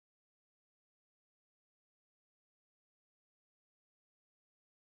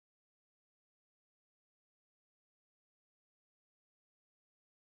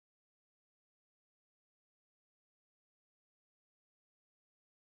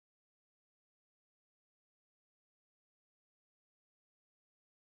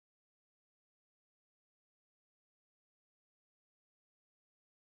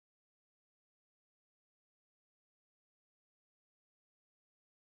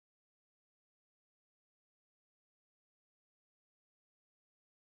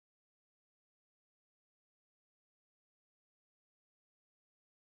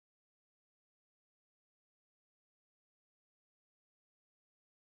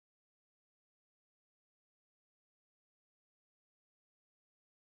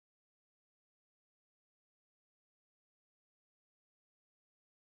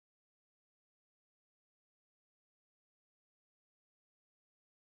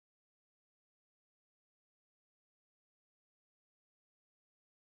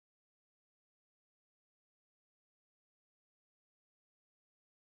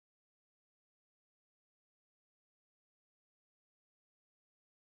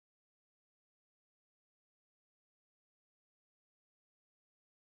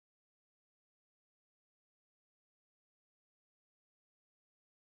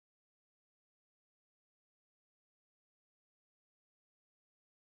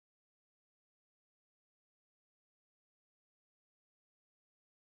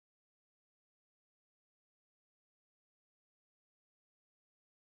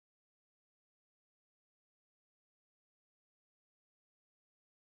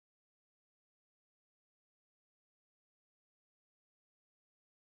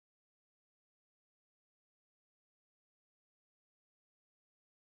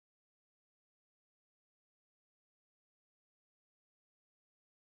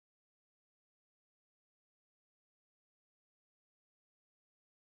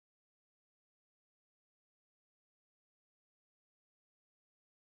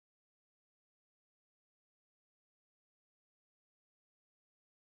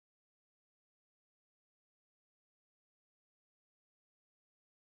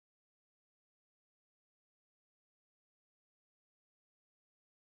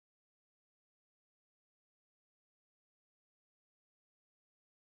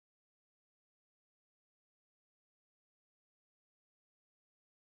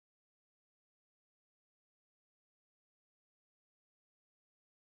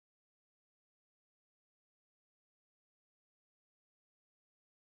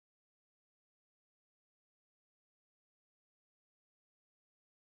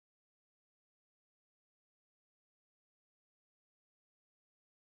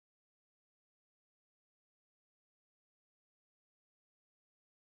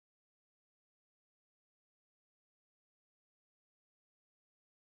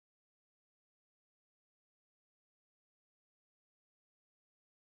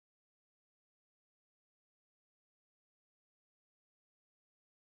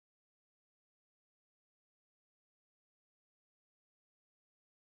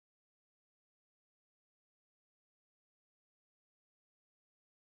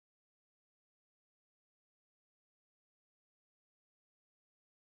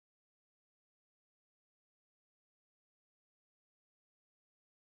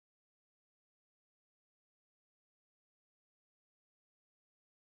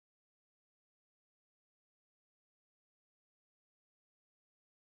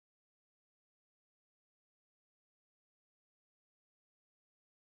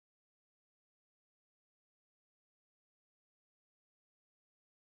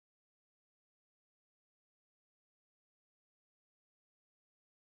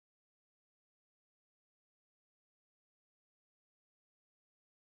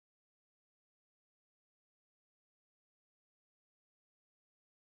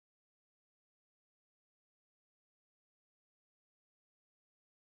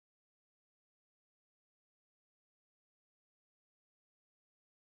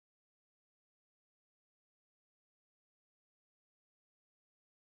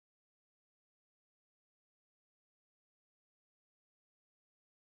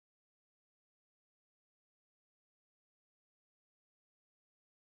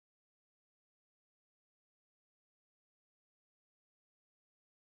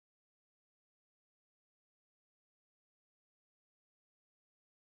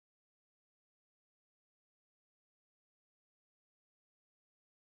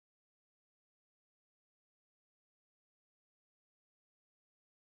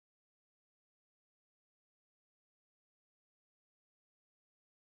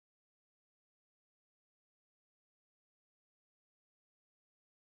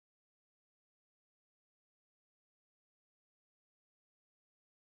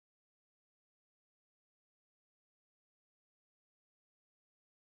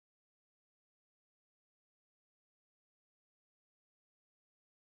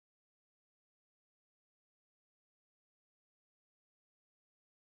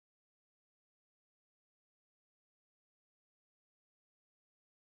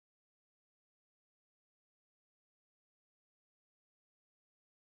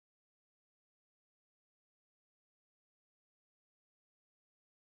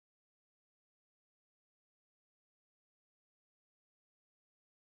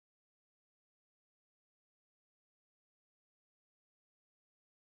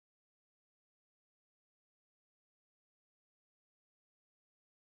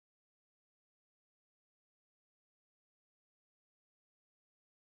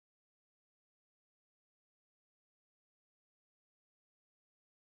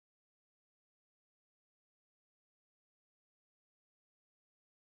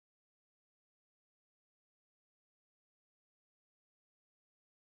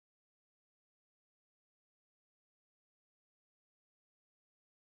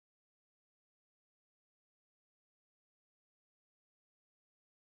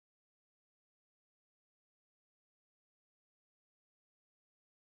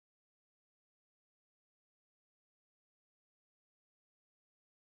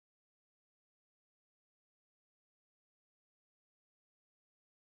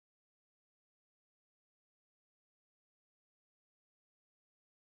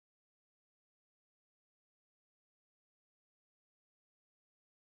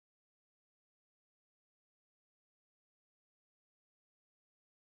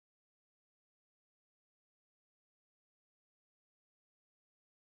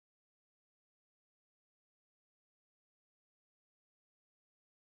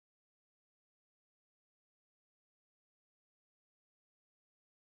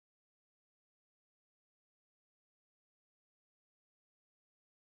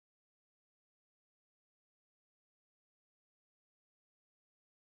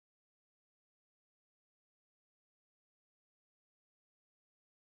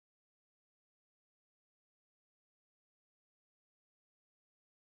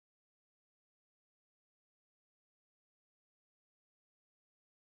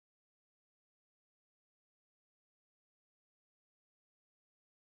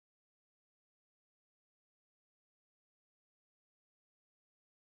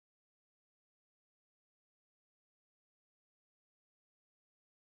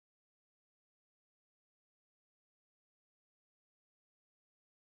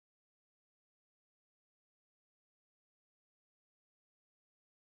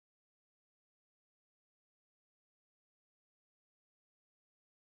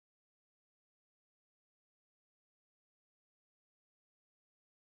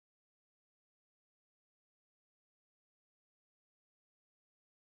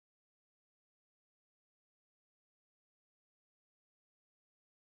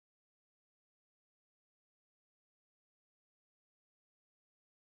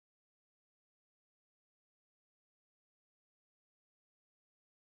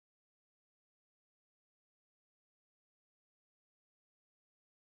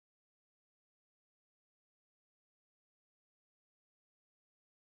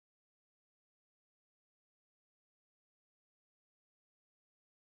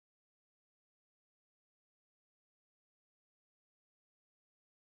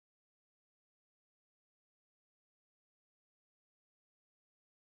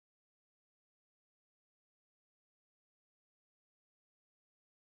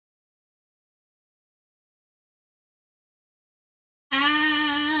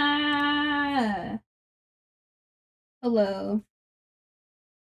Hello.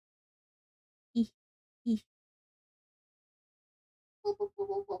 Eeh, eeh.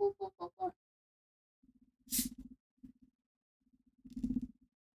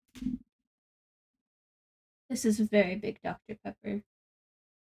 This is a very big Dr. Pepper.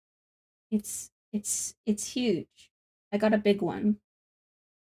 It's huge. I got a big one.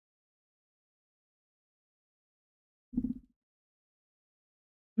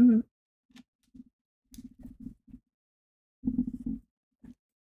 Mhm.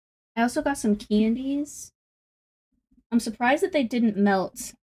 I also got some candies. I'm surprised that they didn't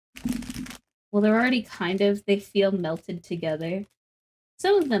melt. Well, they're already they feel melted together.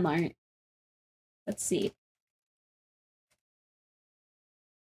 Some of them aren't. Let's see.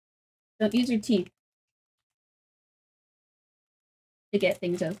 Don't use your teeth to get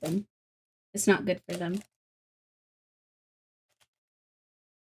things open. It's not good for them.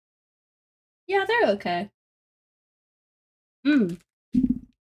 Yeah, they're okay. Mmm.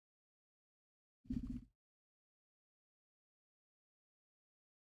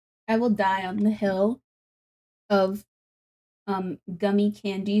 I will die on the hill of gummy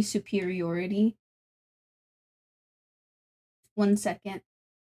candy superiority. 1 second.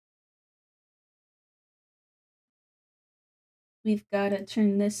 We've got to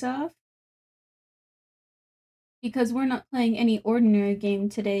turn this off because we're not playing any ordinary game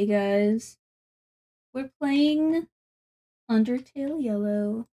today, guys. We're playing Undertale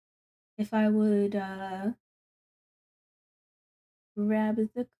Yellow. If I would grab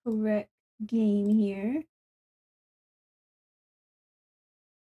the correct game here.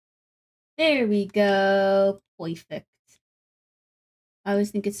 There we go. Perfect. I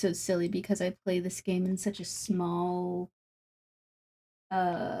always think it's so silly because I play this game in such a small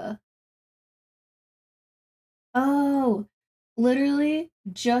oh, literally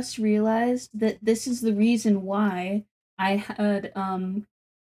just realized that this is the reason why I had to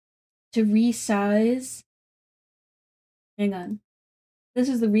resize. Hang on. This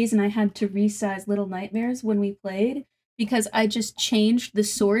is the reason I had to resize Little Nightmares when we played, because I just changed the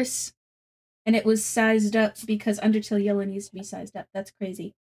source and it was sized up because Undertale Yellow needs to be sized up. That's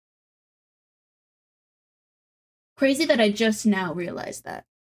crazy. Crazy that I just now realized that.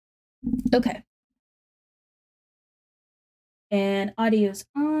 Okay. And audio's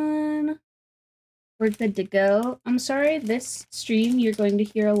on. We're good to go. I'm sorry, this stream you're going to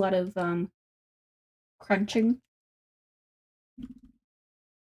hear a lot of crunching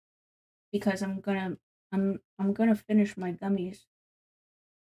because I'm gonna finish my gummies.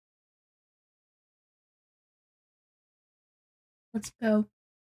 Let's go.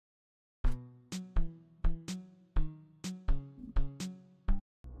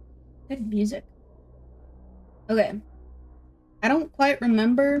 Good music. Okay. I don't quite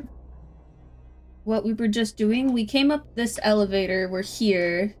remember what we were just doing. We came up this elevator. We're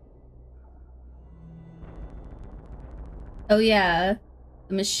here. Oh yeah.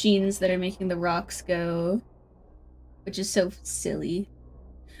 The machines that are making the rocks go. Which is so silly.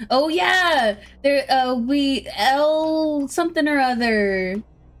 Oh yeah! There we L something or other.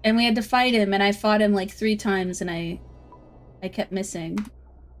 And we had to fight him, and I fought him like 3 times and I kept missing.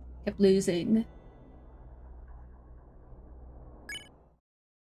 Kept losing.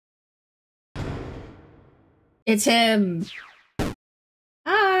 It's him.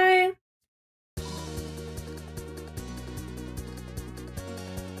 Hi.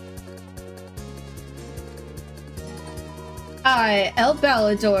 I, El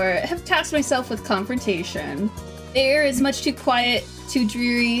Balador, have tasked myself with confrontation. The air is much too quiet, too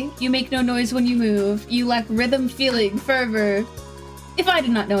dreary. You make no noise when you move. You lack rhythm, feeling, fervor. If I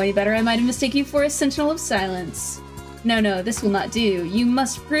did not know any better, I might have mistaken you for a sentinel of silence. No, this will not do. You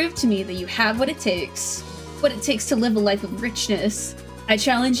must prove to me that you have what it takes. What it takes to live a life of richness. I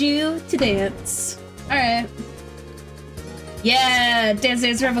challenge you to dance. Alright. Yeah, Dance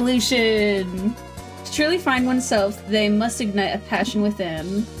Dance Revolution! To truly find oneself, they must ignite a passion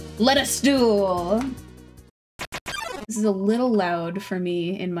within. Let us duel! This is a little loud for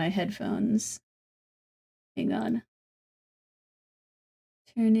me in my headphones. Hang on.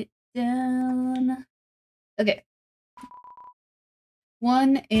 Turn it down. Okay.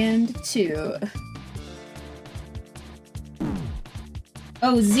 1 and 2.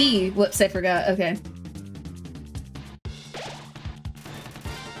 Oh, Z! Whoops, I forgot. Okay.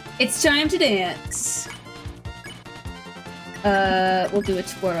 It's time to dance! We'll do a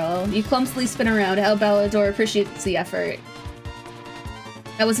twirl. You clumsily spin around. El Balador appreciates the effort.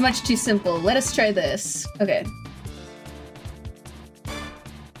 That was much too simple. Let us try this. Okay.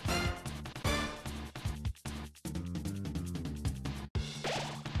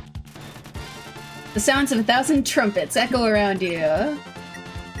 The sounds of 1,000 trumpets echo around you.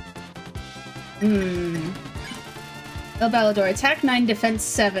 El Balador, attack 9, defense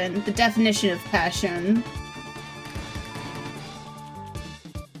 7. The definition of passion.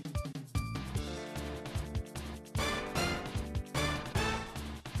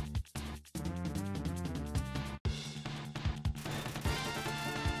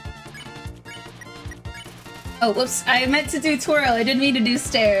 Oh, whoops. I meant to do twirl. I didn't mean to do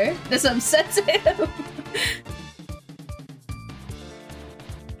stare. This upsets him.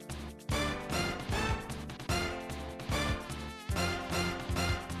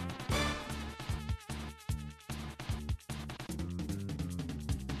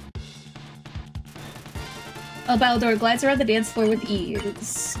 Oh, Balador glides around the dance floor with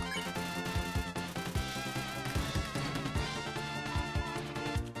ease.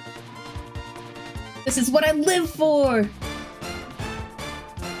 This is what I live for!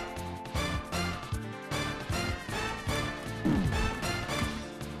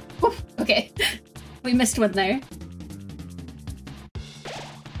 Whew, okay. We missed one there.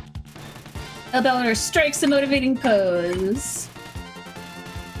 El Balador strikes the motivating pose.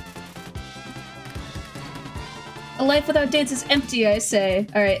 A life without dance is empty, I say.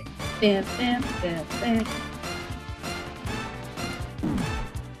 Alright. Bam, bam, bam, bam.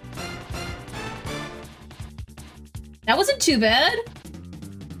 That wasn't too bad.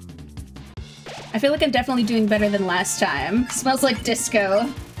 I feel like I'm definitely doing better than last time. Smells like disco.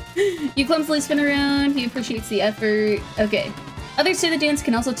 You clumsily spin around. He appreciates the effort. Okay. Others say the dance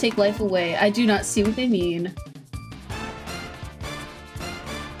can also take life away. I do not see what they mean.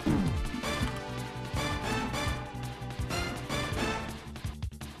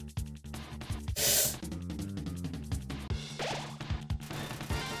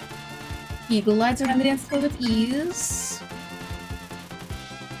 He glides around the dance floor with ease.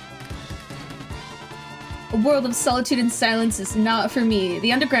 A world of solitude and silence is not for me.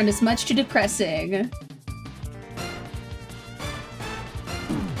 The underground is much too depressing.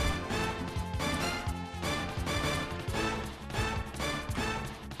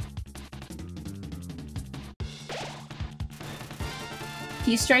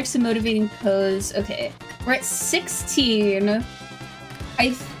 He strikes a motivating pose. Okay, we're at 16. I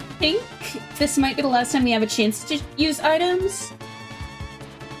think this might be the last time we have a chance to use items.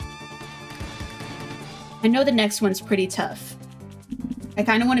 I know the next one's pretty tough. I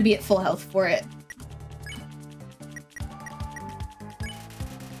kind of want to be at full health for it.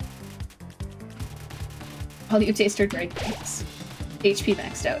 All you taste are dried grapes. HP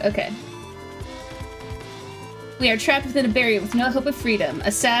maxed out. Okay. We are trapped within a barrier with no hope of freedom.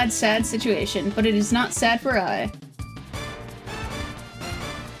 A sad, sad situation, but it is not sad for I.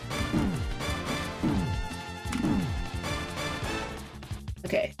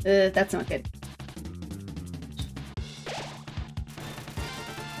 Okay, that's not good.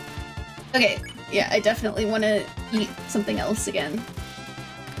 Okay, yeah, I definitely want to eat something else again.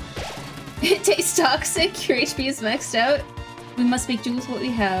 It tastes toxic, your HP is maxed out. We must make do with what we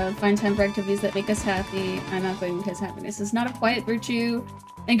have, find time for activities that make us happy. I'm not going because happiness is not a quiet virtue.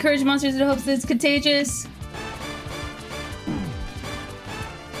 Encourage monsters in hopes that it's contagious.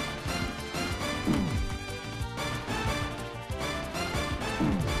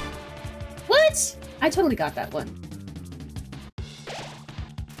 What? I totally got that one.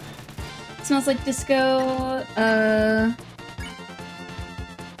 It smells like disco.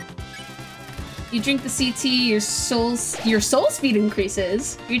 You drink the CT, your soul speed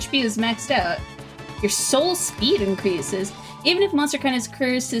increases. Your HP is maxed out. Your soul speed increases. Even if monster kind is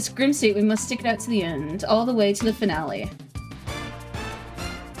cursed to this grim state, we must stick it out to the end, all the way to the finale.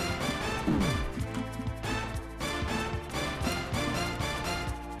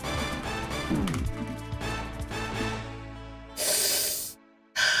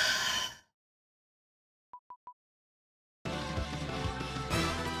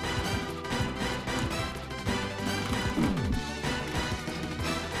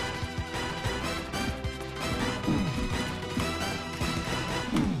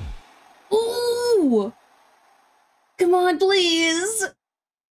 Come on, please!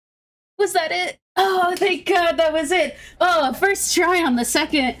 Was that it? Oh, thank God, that was it! Oh, first try on the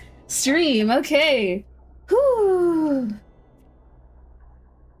second stream, okay. Whew.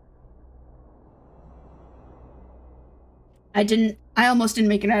 I almost didn't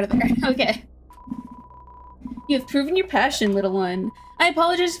make it out of there. Okay. You have proven your passion, little one. I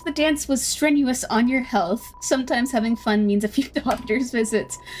apologize if the dance was strenuous on your health. Sometimes having fun means a few doctor's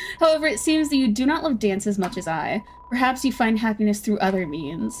visits. However, it seems that you do not love dance as much as I. Perhaps you find happiness through other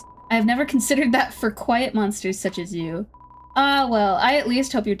means. I have never considered that for quiet monsters such as you. Ah, well, I at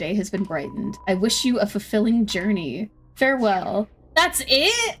least hope your day has been brightened. I wish you a fulfilling journey. Farewell. That's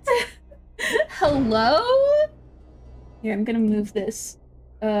it? Hello? Here, I'm gonna move this.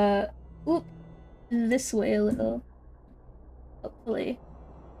 Oop. This way a little. Hopefully.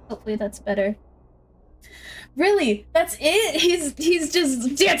 Hopefully that's better. Really? That's it? He's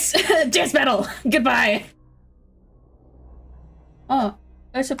just dance battle. Goodbye. Oh,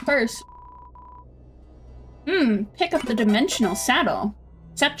 there's a purse. Pick up the dimensional satchel.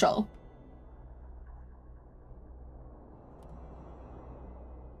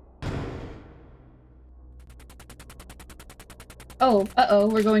 Oh, uh-oh,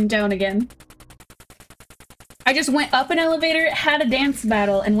 we're going down again. I just went up an elevator, had a dance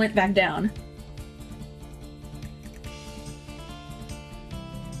battle, and went back down.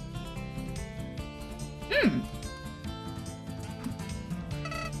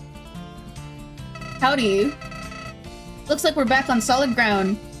 Howdy. Looks like we're back on solid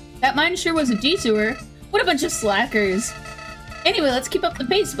ground. That mine sure was a detour. What a bunch of slackers. Anyway, let's keep up the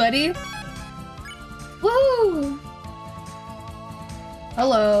pace, buddy. Woo!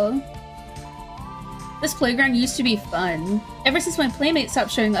 Hello. This playground used to be fun. Ever since my playmates stopped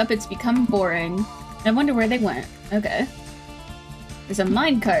showing up, it's become boring. I wonder where they went. Okay. There's a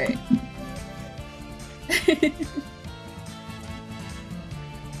minecart.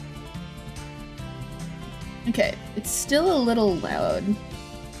 Okay, it's still a little loud.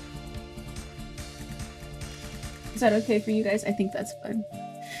 Is that okay for you guys? I think that's fine.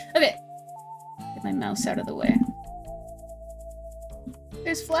 Okay. Get my mouse out of the way.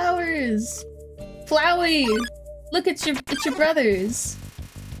 There's flowers! Flowey! Look, it's your brothers!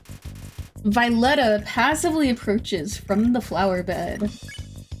 Violetta passively approaches from the flower bed.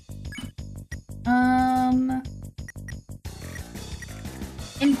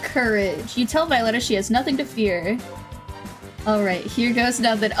 Encourage. You tell Violetta she has nothing to fear. Alright, here goes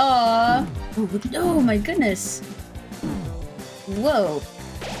nothing. Aww! Oh my goodness! Whoa.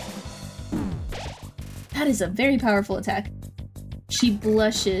 That is a very powerful attack. She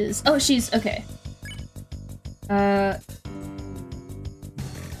blushes. Oh, she's... okay.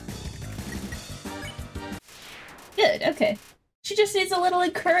 Good, okay. She just needs a little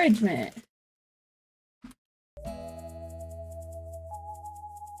encouragement.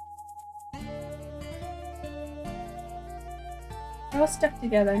 We're all stuck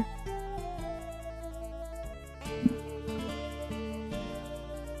together.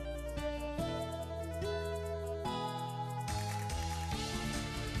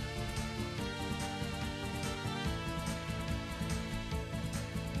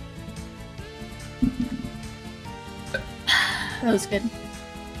 That was good.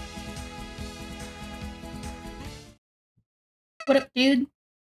 What up, dude?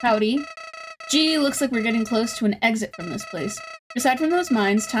 Howdy. Gee, looks like we're getting close to an exit from this place. Aside from those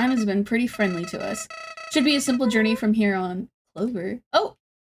mines, time has been pretty friendly to us. Should be a simple journey from here on. Clover. Oh!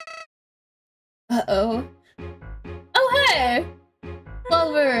 Uh-oh. Oh, hey!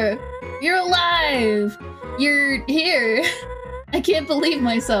 Clover! You're alive! You're here! I can't believe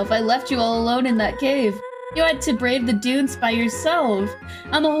myself. I left you all alone in that cave. You had to brave the dunes by yourself.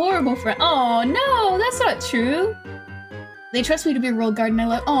 I'm a horrible friend. Oh no, that's not true. They trust me to be a royal guard and I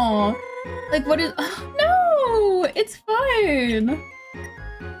let. Oh, like what is? Oh, no, it's fine.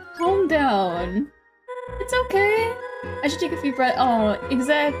 Calm down. It's okay. I should take a few breaths. Oh,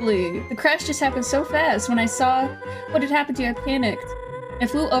 exactly. The crash just happened so fast. When I saw what had happened to you, I panicked. I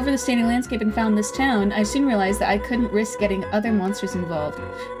flew over the standing landscape and found this town. I soon realized that I couldn't risk getting other monsters involved.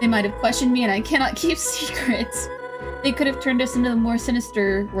 They might have questioned me and I cannot keep secrets. They could have turned us into the more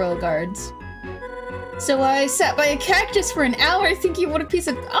sinister royal guards. So I sat by a cactus for an hour thinking what a piece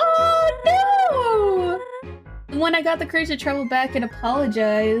of- Oh no! And when I got the courage to travel back and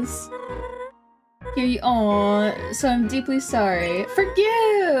apologize. Here you- Aw, so I'm deeply sorry.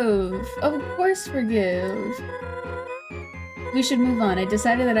 Forgive! Of course forgive. We should move on. I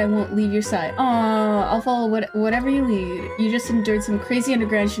decided that I won't leave your side. Aw, I'll follow whatever you lead. You just endured some crazy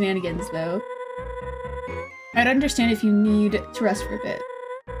underground shenanigans, though. I'd understand if you need to rest for a bit.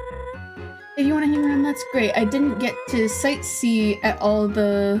 If you want to hang around, that's great. I didn't get to sightsee at all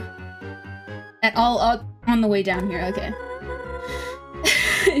on the way down here. Okay.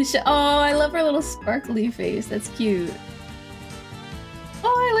 Oh, I love her little sparkly face. That's cute.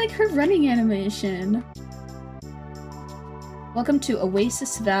 Oh, I like her running animation. Welcome to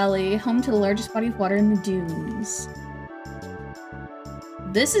Oasis Valley, home to the largest body of water in the dunes.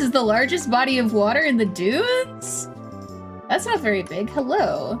 This is the largest body of water in the dunes? That's not very big.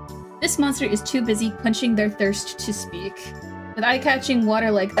 Hello. This monster is too busy quenching their thirst to speak. With eye-catching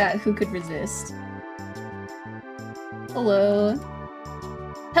water like that, who could resist? Hello.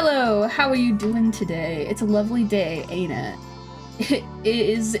 Hello, how are you doing today? It's a lovely day, ain't it?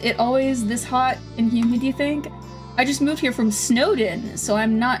 Is it always this hot and humid, you think? I just moved here from Snowdon, so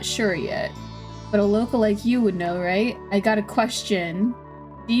I'm not sure yet. But a local like you would know, right? I got a question.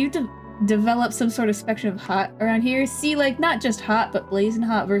 Do you develop some sort of spectrum of hot around here? See, like, not just hot, but blazing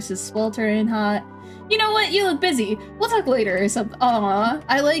hot versus sweltering hot. You know what? You look busy. We'll talk later or something. Aw,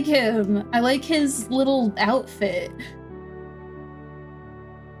 I like him. I like his little outfit.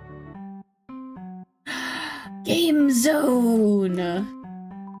 Game zone!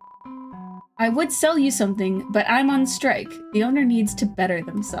 I would sell you something, but I'm on strike. The owner needs to better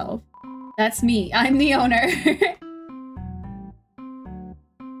themselves. That's me. I'm the owner.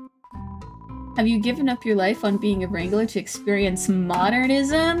 Have you given up your life on being a wrangler to experience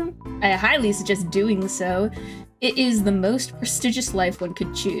modernism? I highly suggest doing so. It is the most prestigious life one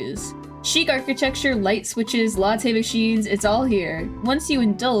could choose. Chic architecture, light switches, latte machines, it's all here. Once you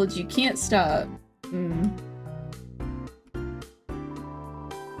indulge, you can't stop.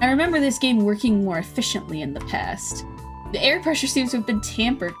 I remember this game working more efficiently in the past. The air pressure seems to have been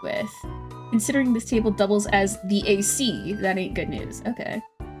tampered with. Considering this table doubles as the AC, that ain't good news. Okay.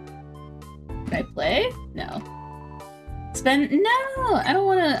 Can I play? No. Spend— no! I don't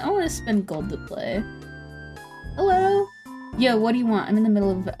wanna spend gold to play. Hello? Yo, what do you want? I'm in the middle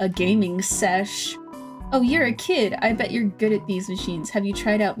of a gaming sesh. Oh, you're a kid. I bet you're good at these machines. Have you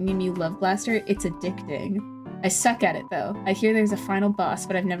tried out Mew Mew Love Blaster? It's addicting. I suck at it, though. I hear there's a final boss,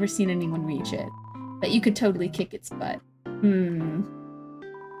 but I've never seen anyone reach it. But you could totally kick its butt. A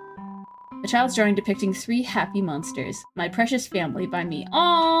child's drawing depicting 3 happy monsters. My precious family by me.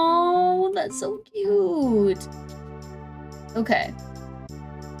 Oh, that's so cute. Okay.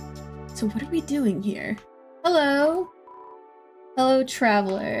 So what are we doing here? Hello? Hello,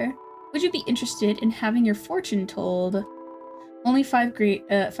 traveler. Would you be interested in having your fortune told? Only 5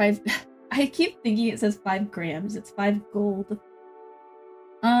 I keep thinking it says 5 grams. It's 5 gold.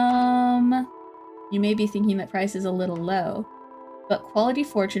 You may be thinking that price is a little low, but quality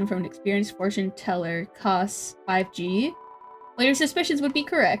fortune from an experienced fortune teller costs 5G? Well, your suspicions would be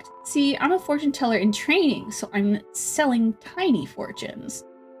correct. See, I'm a fortune teller in training, so I'm selling tiny fortunes.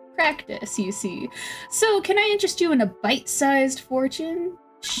 Practice, you see. So, can I interest you in a bite-sized fortune?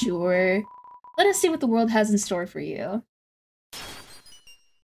 Sure. Let us see what the world has in store for you.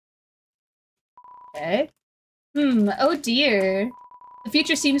 Okay. Oh dear. The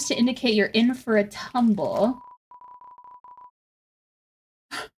future seems to indicate you're in for a tumble.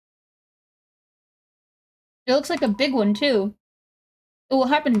 It looks like a big one, too. It will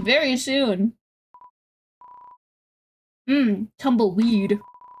happen very soon. Tumbleweed.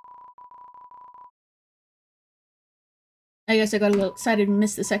 I guess I got a little excited and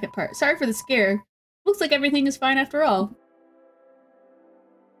missed the second part. Sorry for the scare. Looks like everything is fine after all.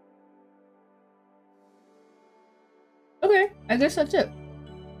 Okay, I guess that's it.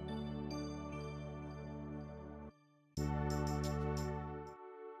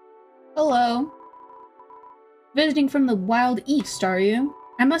 Hello. Visiting from the Wild East, are you?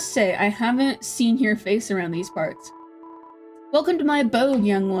 I must say, I haven't seen your face around these parts. Welcome to my abode,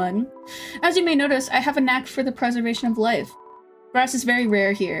 young one. As you may notice, I have a knack for the preservation of life. Grass is very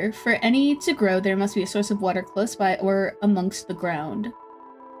rare here. For any to grow, there must be a source of water close by or amongst the ground.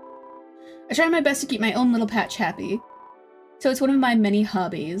 I try my best to keep my own little patch happy. So it's one of my many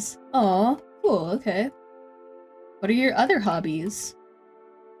hobbies. Aw, cool, okay. What are your other hobbies?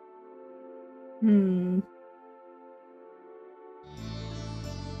 Ooh!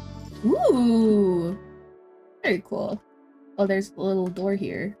 Very cool. Oh, there's a little door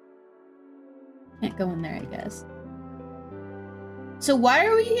here. Can't go in there, I guess. So why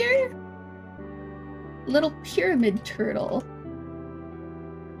are we here? Little pyramid turtle.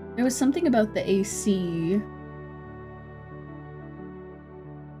 There was something about the AC.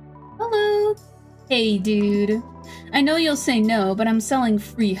 Hello! Hey, dude. I know you'll say no, but I'm selling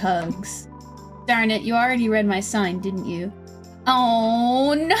free hugs. Darn it, you already read my sign, didn't you?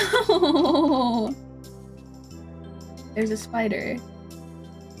 Oh, no! There's a spider.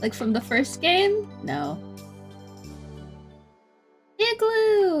 Like from the first game? No.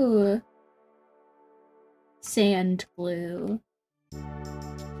 Igloo! Sand glue.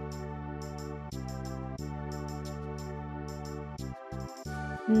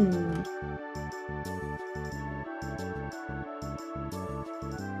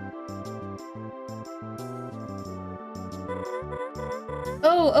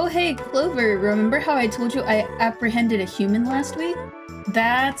 Oh, hey, Clover, remember how I told you I apprehended a human last week?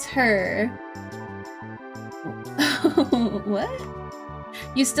 That's her. What?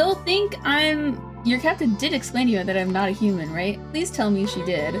 You still think I'm Your captain did explain to you that I'm not a human, right? Please tell me she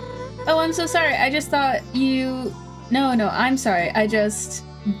did. Oh, I'm so sorry. I just thought you... No, I'm sorry. I just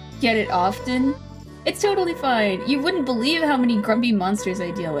get it often. It's totally fine. You wouldn't believe how many grumpy monsters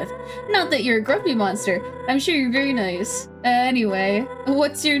I deal with. Not that you're a grumpy monster. I'm sure you're very nice. Anyway,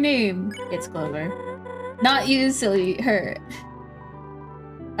 what's your name? It's Clover. Not you, silly. Her.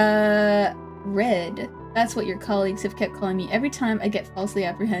 Red. That's what your colleagues have kept calling me every time I get falsely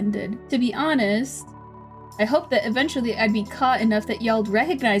apprehended. To be honest, I hope that eventually I'd be caught enough that y'all'd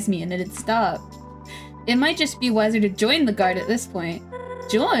recognize me and it'd stop. It might just be wiser to join the guard at this point.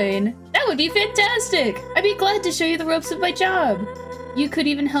 Join? That would be fantastic! I'd be glad to show you the ropes of my job. You could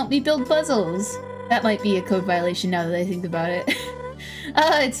even help me build puzzles. That might be a code violation now that I think about it.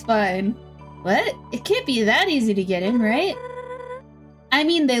 It's fine. What? It can't be that easy to get in, right? I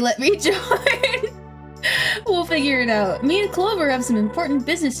mean, they let me join. We'll figure it out. Me and Clover have some important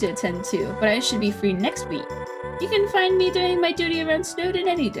business to attend to, but I should be free next week. You can find me doing my duty around Snowdin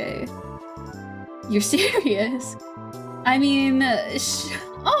any day. You're serious? I mean,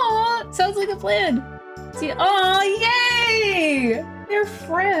 aw, sounds like a plan. See, aw, yay! They're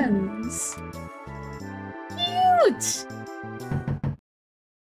friends. Cute!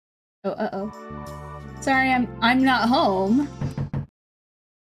 Oh, uh-oh. Sorry, I'm not home.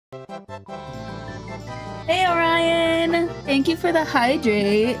 Hey, Orion! Thank you for the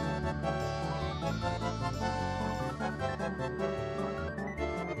hydrate.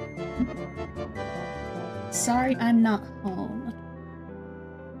 Sorry, I'm not home.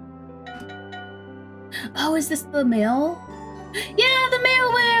 Oh, is this the mail? Yeah, the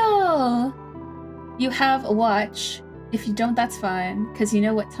mail! You have a watch. If you don't, that's fine, because you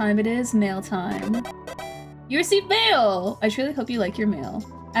know what time it is? Mail time. You received mail! I truly hope you like your mail.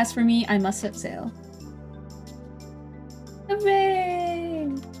 As for me, I must set sail.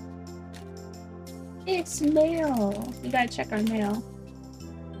 Hooray! It's mail! We gotta check our mail.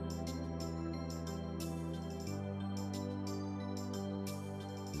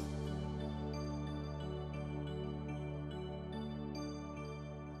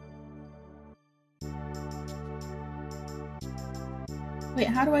 Wait,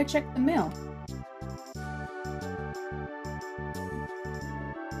 how do I check the mail?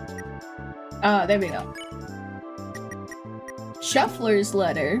 Ah, there we go. Shuffler's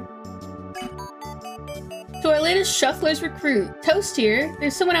letter. To our latest Shuffler's recruit, Toast here.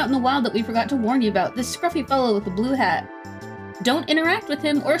 There's someone out in the wild that we forgot to warn you about. This scruffy fellow with the blue hat. Don't interact with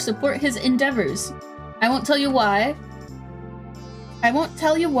him or support his endeavors. I won't tell you why.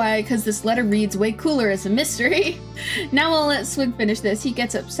 Because this letter reads way cooler as a mystery. Now I'll let Swig finish this. He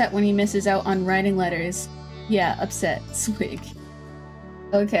gets upset when he misses out on writing letters. Yeah, upset. Swig.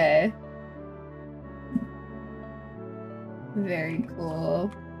 Okay. Very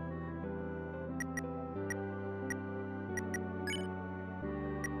cool.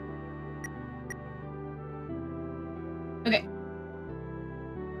 Okay.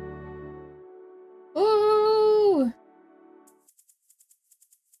 Ooh!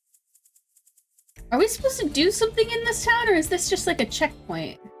 Are we supposed to do something in this town, or is this just like a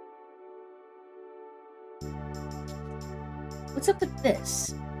checkpoint? What's up with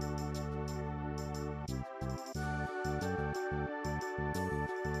this?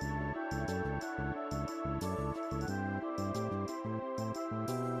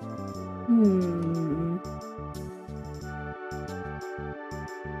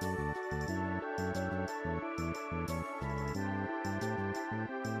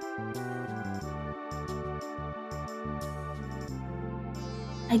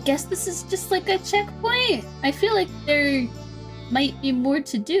 I guess this is just like a checkpoint. I feel like there might be more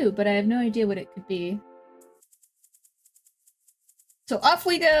to do, but I have no idea what it could be. So off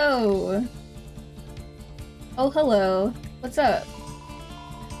we go! Oh, hello. What's up?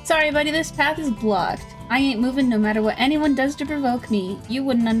 Sorry, buddy, this path is blocked. I ain't moving no matter what anyone does to provoke me. You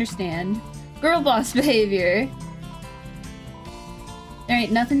wouldn't understand. Girl boss behavior. There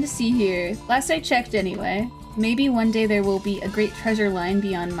ain't nothing to see here. Last I checked, anyway. Maybe one day there will be a great treasure lying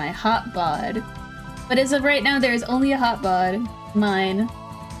beyond my hot bod. But as of right now, there is only a hot bod. Mine.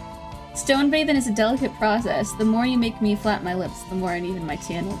 Stone bathing is a delicate process. The more you make me flap my lips, the more uneven my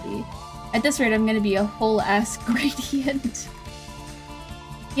tan will be. At this rate, I'm gonna be a whole ass gradient.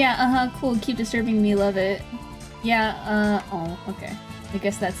 Yeah, cool. Keep disturbing me, love it. Yeah, oh, okay. I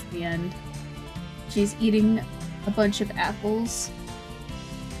guess that's the end. She's eating a bunch of apples.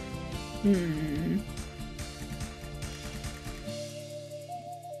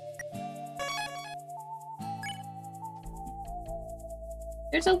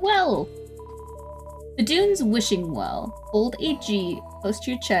 There's a well! The Dune's Wishing Well. Old AG close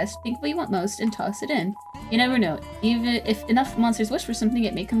to your chest, think what you want most, and toss it in. You never know. Even if enough monsters wish for something,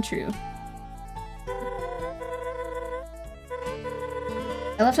 it may come true.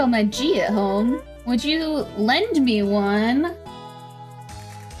 I left all my G at home. Would you lend me one?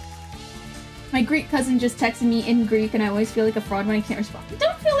 My Greek cousin just texted me in Greek and I always feel like a fraud when I can't respond.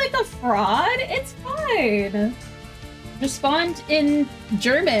 Don't feel like a fraud! It's fine! Respond in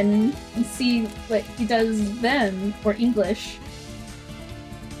German and see what he does then, or English.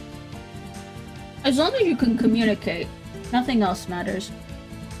 As long as you can communicate, nothing else matters.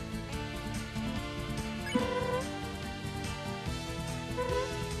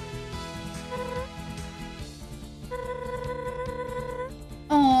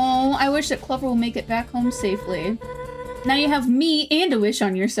 Oh, I wish that Clover will make it back home safely. Now you have me and a wish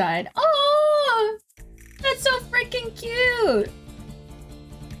on your side. Oh, that's so freaking cute!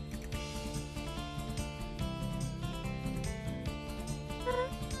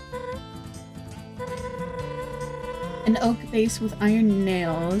 An oak base with iron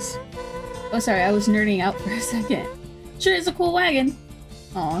nails. Oh, sorry, I was nerding out for a second. Sure, it's a cool wagon.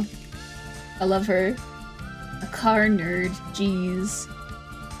 Aw. I love her. A car nerd, jeez.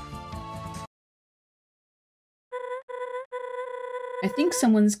 I think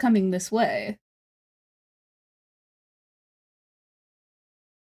someone's coming this way.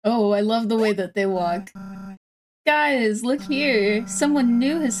 Oh, I love the way that they walk. Guys, look here. Someone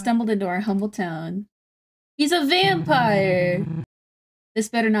new has stumbled into our humble town. He's a vampire! This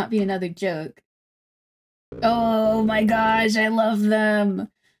better not be another joke. Oh my gosh, I love them!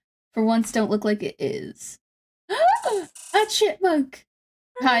 For once, don't look like it is. A chipmunk!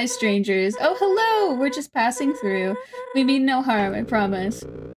 Hi, strangers. Oh, hello! We're just passing through. We mean no harm, I promise.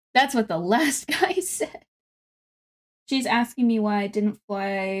 That's what the last guy said. She's asking me why I didn't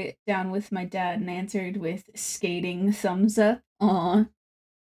fly down with my dad and answered with skating thumbs up. Aw.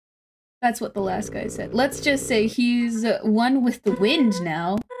 That's what the last guy said. Let's just say he's one with the wind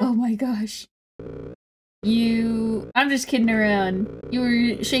now. Oh my gosh. I'm just kidding around. You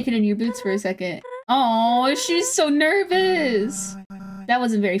were shaking in your boots for a second. Oh, she's so nervous. That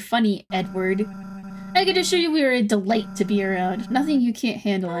wasn't very funny, Edward. I can assure you we are a delight to be around. Nothing you can't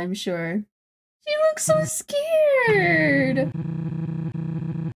handle, I'm sure. She looks so scared!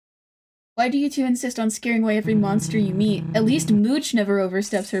 Why do you two insist on scaring away every monster you meet? At least Mooch never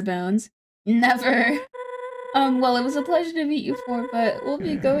oversteps her bounds. Never! Well, it was a pleasure to meet you four, but we'll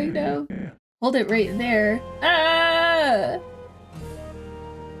be going now. Hold it right there. Ah!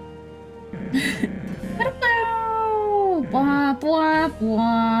 Blah, blah,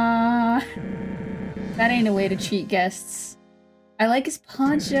 blah. That ain't a way to treat guests. I like his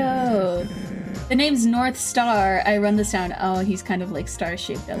poncho. The name's North Star. I run the sound. Oh, he's kind of like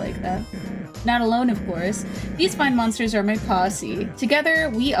star-shaped. I like that. Not alone, of course. These fine monsters are my posse. Together,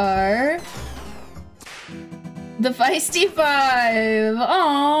 we are... the Feisty Five!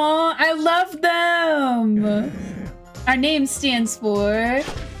 Aww, I love them! Our name stands for...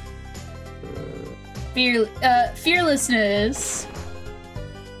 fearlessness.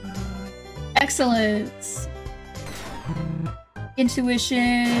 Excellence.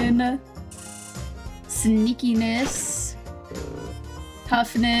 Intuition. Sneakiness.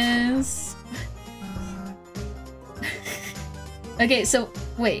 Toughness. Okay, so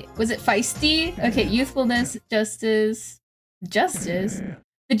wait, was it feisty? Okay, youthfulness, justice. Justice?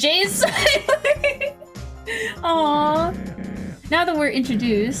 The J is silent! Aww. Now that we're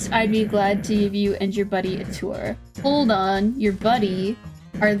introduced, I'd be glad to give you and your buddy a tour. Hold on, your buddy?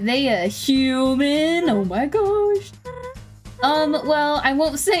 Are they a human? Oh my gosh. Well, I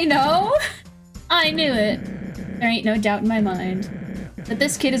won't say no. I knew it. There ain't no doubt in my mind that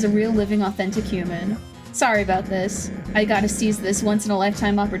this kid is a real living authentic human. Sorry about this. I gotta seize this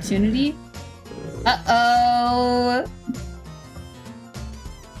once-in-a-lifetime opportunity. Uh-oh.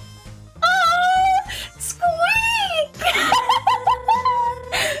 Oh! Squeak!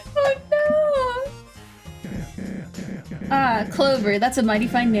 Oh no! Ah, Clover, that's a mighty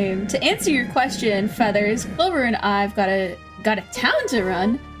fine name. To answer your question, Feathers, Clover and I've got a town to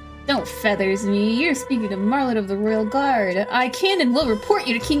run. Don't feathers me, you're speaking to Marlet of the Royal Guard. I can and will report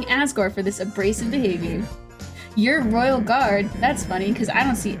you to King Asgore for this abrasive behavior. You're Royal Guard? That's funny, because I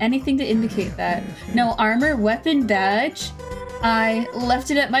don't see anything to indicate that. No armor, weapon, badge? I left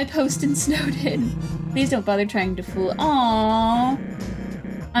it at my post in Snowdon. Please don't bother trying to fool. Aww.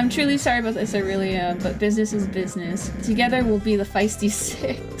 I'm truly sorry about this, I really am, but business is business. Together we'll be the Feisty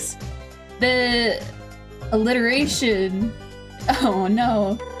Six. The... alliteration. Oh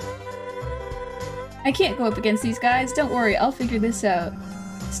no. I can't go up against these guys. Don't worry, I'll figure this out.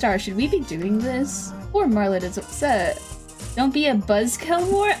 Star, should we be doing this? Poor Marlet is upset. Don't be a buzzkill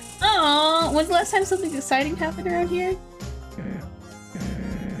more? Aww, when's the last time something exciting happened around here?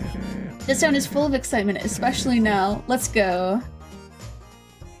 This town is full of excitement, especially now. Let's go.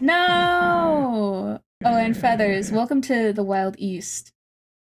 No! Oh, and feathers. Welcome to the Wild East.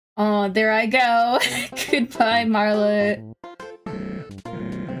 Oh, there I go. Goodbye, Marla.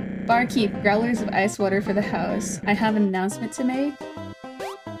 Barkeep, growlers of ice water for the house. I have an announcement to make.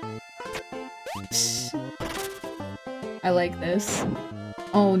 I like this.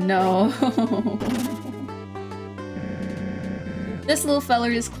 Oh no. This little feller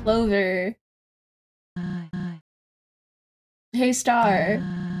is Clover. Hey Star,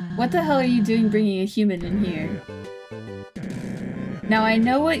 what the hell are you doing bringing a human in here? Now I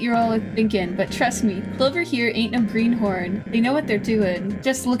know what you're all thinking, but trust me, Clover here ain't no greenhorn. They know what they're doing.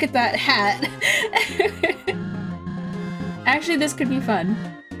 Just look at that hat. Actually, this could be fun.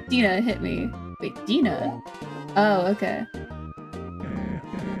 Dina hit me. Wait, Dina? Oh, okay.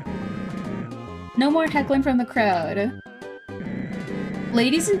 No more heckling from the crowd.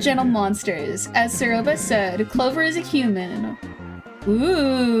 Ladies and gentle monsters, as Saroba said, Clover is a human.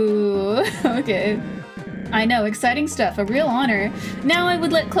 Ooh, okay. I know, exciting stuff, a real honor. Now I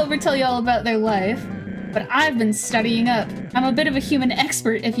would let Clover tell you all about their life. But I've been studying up. I'm a bit of a human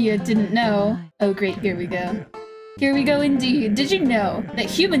expert if you didn't know. Oh great, here we go. Here we go indeed. Did you know that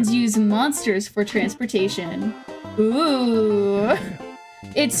humans use monsters for transportation? Ooh.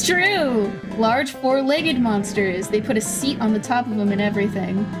 It's true! Large four-legged monsters. They put a seat on the top of them and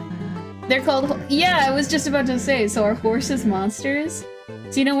everything. They're called— yeah, I was just about to say, so are horses monsters?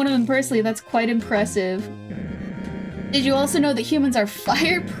 So you know one of them personally, that's quite impressive. Did you also know that humans are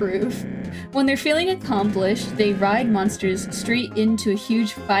fireproof? When they're feeling accomplished, they ride monsters straight into a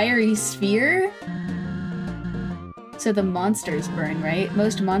huge fiery sphere? So the monsters burn, right?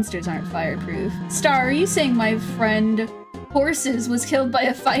 Most monsters aren't fireproof. Star, are you saying my friend Horses was killed by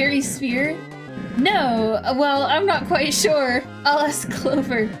a fiery sphere? No, well, I'm not quite sure. I'll ask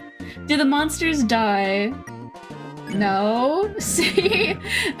Clover. Do the monsters die? No. See?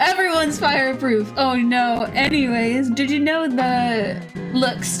 Everyone's fireproof. Oh no. Anyways, did you know the—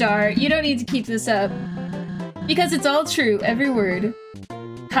 Look, Star, you don't need to keep this up. Because it's all true, every word.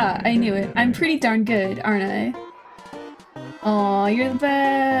 Ha, I knew it. I'm pretty darn good, aren't I? Aw, you're the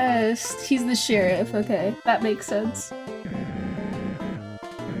best. He's the sheriff. Okay, that makes sense.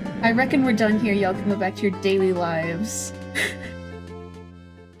 I reckon we're done here. Y'all can go back to your daily lives.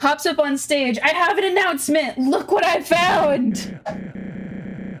 Hops up on stage. I have an announcement! Look what I found!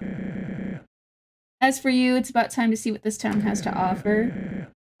 As for you, it's about time to see what this town has to offer.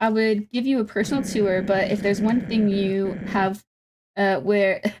 I would give you a personal tour, but if there's one thing you have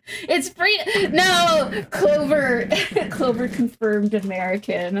where— it's free— No! Clover! Clover confirmed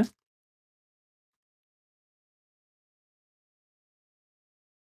American.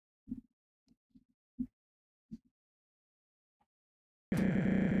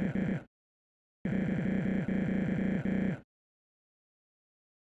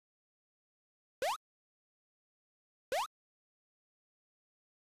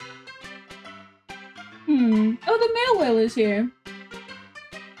 Oh, the mail whale is here.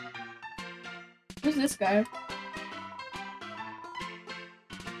 Who's this guy?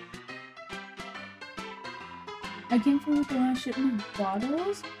 I came free with the last shipment of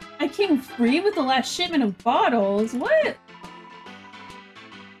bottles? I came free with the last shipment of bottles? What?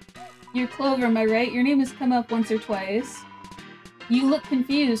 You're Clover, am I right? Your name has come up once or twice. You look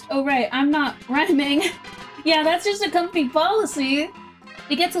confused. Oh right, I'm not rhyming. Yeah, that's just a company policy.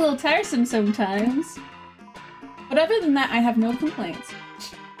 It gets a little tiresome sometimes. But other than that, I have no complaints.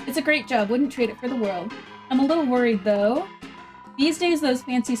 It's a great job, wouldn't trade it for the world. I'm a little worried though. These days those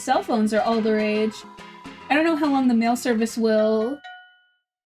fancy cell phones are all the rage. I don't know how long the mail service will—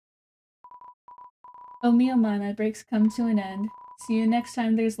 Oh mio, my breaks come to an end. See you next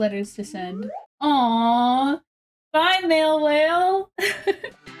time there's letters to send. Aww! Bye, mail whale!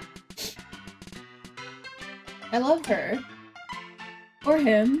 I love her. Or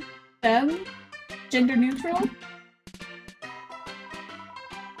him. Them. Gender neutral.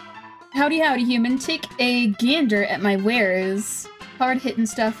 Howdy howdy human, take a gander at my wares. Hard-hitting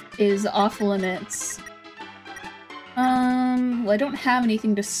stuff is off limits. Well, I don't have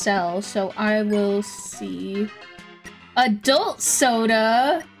anything to sell, so I will see. Adult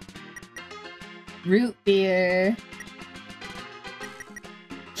soda! Root beer.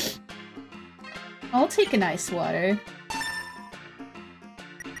 I'll take an ice water.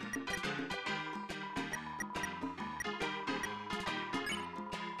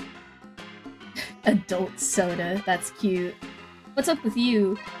 Adult soda, that's cute. What's up with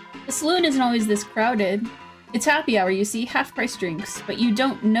you? The saloon isn't always this crowded. It's happy hour, you see, half-price drinks, but you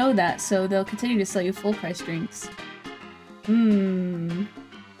don't know that, so they'll continue to sell you full-price drinks.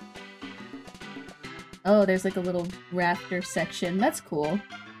 Oh, there's like a little rafter section. That's cool.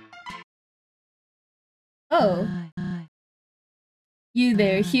 Oh. You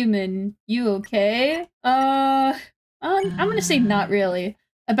there, human. You okay? I'm gonna say not really.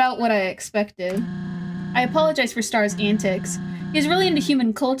 About what I expected. I apologize for Star's antics. He's really into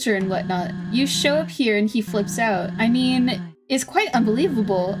human culture and whatnot. You show up here and he flips out. I mean, it's quite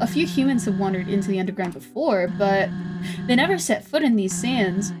unbelievable. A few humans have wandered into the underground before, but they never set foot in these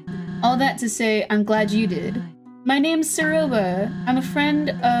sands. All that to say, I'm glad you did. My name's Saroba. I'm a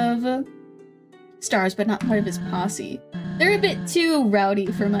friend of Star's, but not part of his posse. They're a bit too rowdy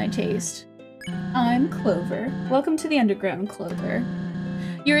for my taste. I'm Clover. Welcome to the underground, Clover.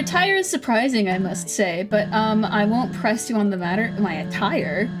 Your attire is surprising, I must say, but I won't press you on the matter. My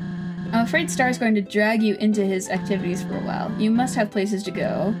attire? I'm afraid Star's going to drag you into his activities for a while. You must have places to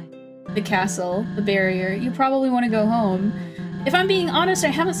go. The castle, the barrier. You probably want to go home. If I'm being honest, I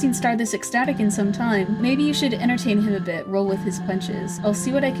haven't seen Star this ecstatic in some time. Maybe you should entertain him a bit, roll with his punches. I'll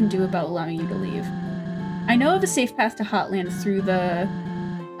see what I can do about allowing you to leave. I know of a safe path to Hotland through the...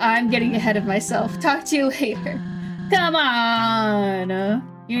 I'm getting ahead of myself. Talk to you later. Come on!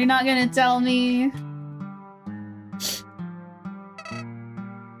 You're not gonna tell me?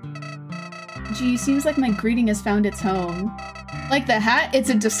 Gee, seems like my greeting has found its home. Like the hat, it's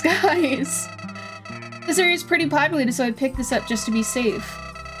a disguise. This area is pretty populated, so I picked this up just to be safe.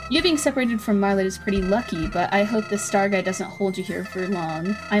 You being separated from Marlet is pretty lucky, but I hope this star guy doesn't hold you here for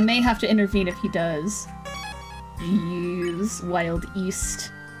long. I may have to intervene if he does. Jeez, Wild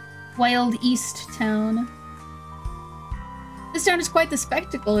East. Wild East town. This town is quite the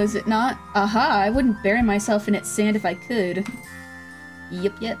spectacle, is it not? Aha, I wouldn't bury myself in its sand if I could.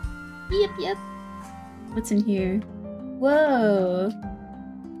 Yep, yep. Yep, yep. What's in here? Whoa.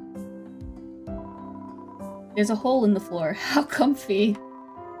 There's a hole in the floor. How comfy.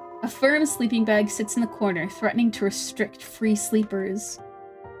 A firm sleeping bag sits in the corner, threatening to restrict free sleepers.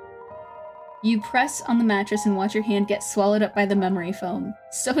 You press on the mattress and watch your hand get swallowed up by the memory foam.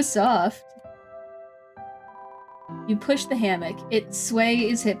 So soft. You push the hammock. Its sway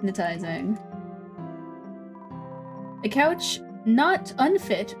is hypnotizing. A couch not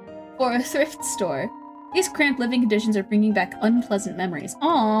unfit for a thrift store. These cramped living conditions are bringing back unpleasant memories.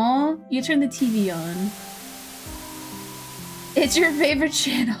 Aww. You turn the TV on. It's your favorite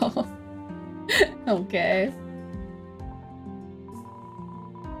channel. Okay.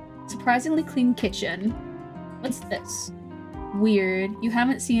 Surprisingly clean kitchen. What's this? Weird. You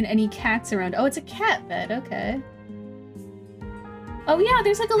haven't seen any cats around. Oh, it's a cat bed. Okay. Oh yeah,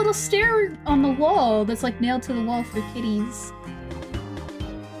 there's like a little stair on the wall that's like nailed to the wall for kitties.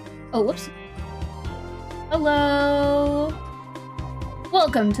 Oh, whoops. Hello.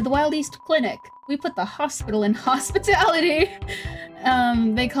 Welcome to the Wild East Clinic. We put the hospital in hospitality.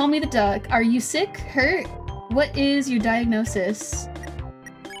 They call me the duck. Are you sick? Hurt? What is your diagnosis?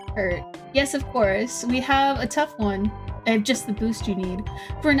 Hurt. Yes, of course. We have a tough one. I have just the boost you need.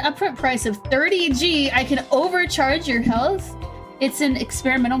 For an upfront price of 30G, I can overcharge your health? It's an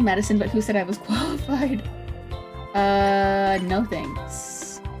experimental medicine, but who said I was qualified? No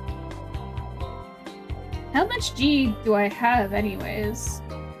thanks. How much G do I have anyways?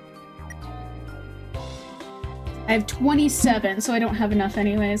 I have 27, so I don't have enough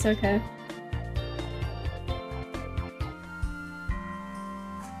anyways, okay.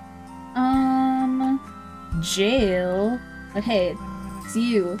 Jail? But hey, it's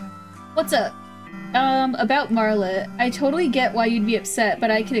you. What's up? About Marlet. I totally get why you'd be upset,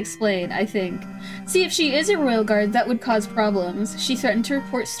 but I can explain, I think. See, if she is a royal guard, that would cause problems. She threatened to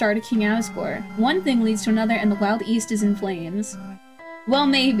report Star to King Asgore. One thing leads to another, and the Wild East is in flames. Well,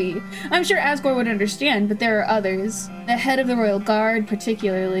 maybe. I'm sure Asgore would understand, but there are others. The head of the royal guard,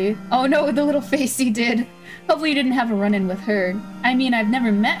 particularly. Oh no, the little face he did. Hopefully you didn't have a run-in with her. I mean, I've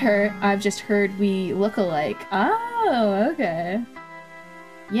never met her. I've just heard we look alike. Oh, okay.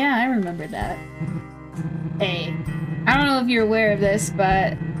 Yeah, I remember that. Hey, I don't know if you're aware of this,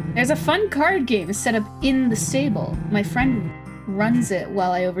 but there's a fun card game set up in the stable. My friend runs it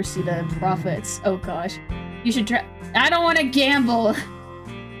while I oversee the profits. Oh gosh. You should try- I don't want to gamble!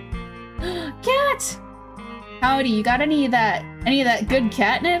 Cat! Howdy, you got any of that good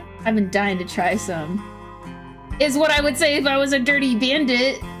catnip? I've been dying to try some. Is what I would say if I was a dirty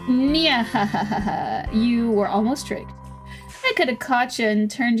bandit. Yeah, you were almost tricked. I could have caught you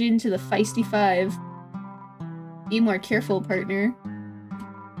and turned you into the feisty five. Be more careful, partner.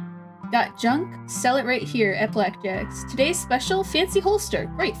 Got junk? Sell it right here at Blackjack's. Today's special, fancy holster.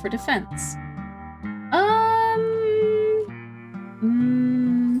 Great for defense.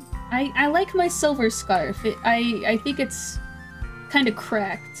 I like my silver scarf. I think it's kind of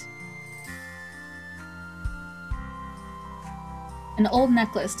cracked. An old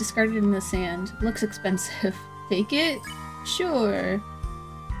necklace discarded in the sand. Looks expensive. Take it? Sure.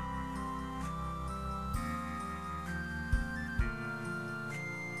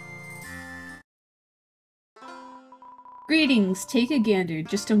 Greetings, take a gander,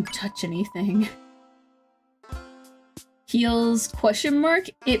 just don't touch anything. Heals, question mark?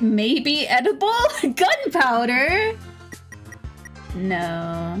 It may be edible? Gunpowder?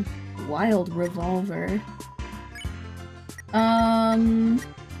 No. Wild revolver.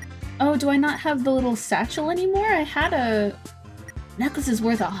 Oh, do I not have the little satchel anymore? I had a... Necklace is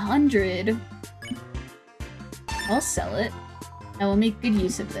worth 100. I'll sell it. I will make good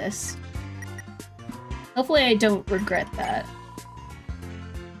use of this. Hopefully I don't regret that.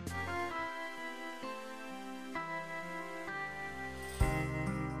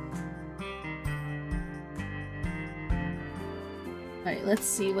 Alright, let's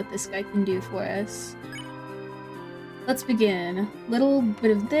see what this guy can do for us. Let's begin. Little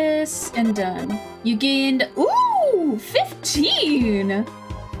bit of this, and done. You gained... Ooh! 15!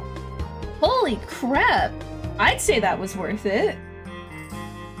 Holy crap! I'd say that was worth it.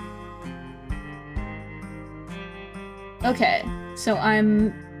 Okay, so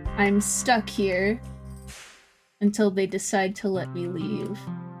I'm stuck here until they decide to let me leave.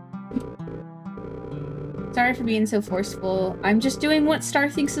 Sorry for being so forceful. I'm just doing what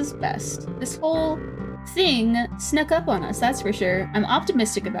Star thinks is best. This whole thing snuck up on us, that's for sure. I'm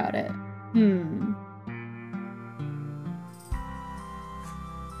optimistic about it.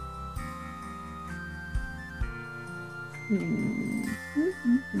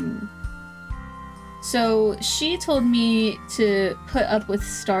 So she told me to put up with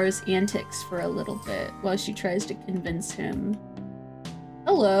Star's antics for a little bit while she tries to convince him.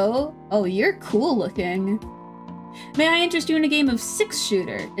 Hello. Oh, you're cool looking. May I interest you in a game of Six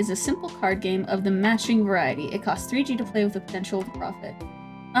Shooter? It's a simple card game of the matching variety. It costs 3G to play with the potential of profit.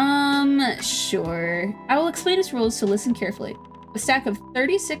 Sure. I will explain its rules, so listen carefully. A stack of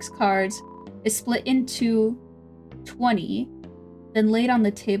 36 cards is split into 20, then laid on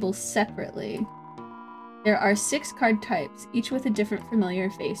the table separately. There are 6 card types, each with a different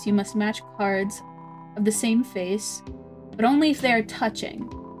familiar face. You must match cards of the same face, but only if they are touching.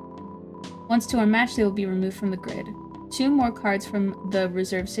 Once 2 are matched, they will be removed from the grid. 2 more cards from the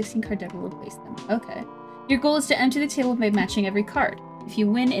reserved 16-card deck will replace them. Okay. Your goal is to enter the table by matching every card. If you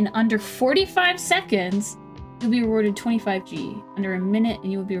win in under 45 seconds, you'll be rewarded 25G. Under a minute,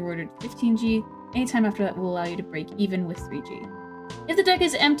 and you will be rewarded 15G. Anytime after that will allow you to break even with 3G. If the deck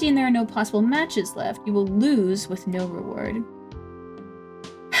is empty and there are no possible matches left, you will lose with no reward.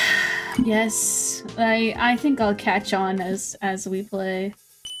 Yes, I think I'll catch on as we play.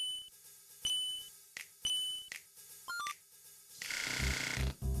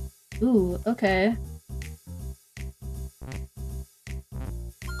 Ooh, okay.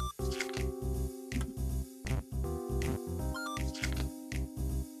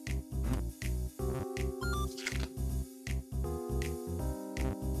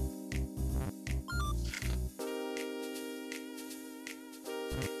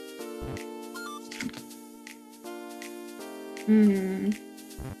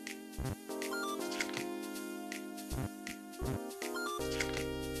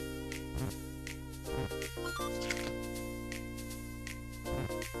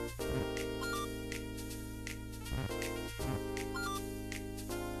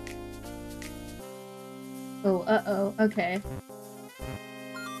 Oh, uh-oh, okay.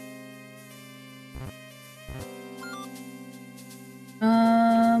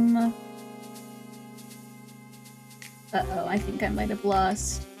 Uh-oh, I think I might have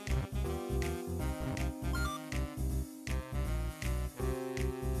lost.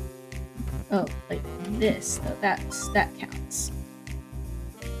 Oh, like this, though. That counts.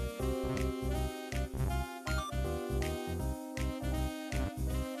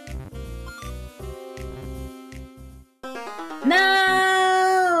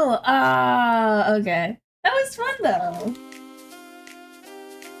 No! Ah, okay. That was fun, though.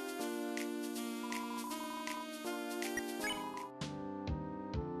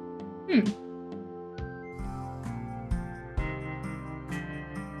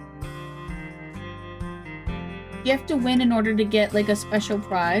 You have to win in order to get, like, a special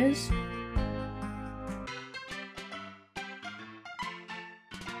prize?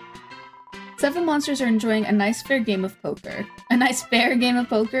 Seven monsters are enjoying a nice fair game of poker. A nice fair game of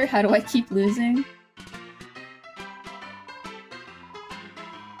poker? How do I keep losing?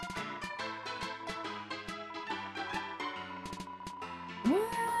 What?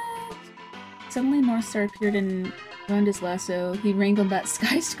 Suddenly North Star appeared and around his lasso. He wrangled that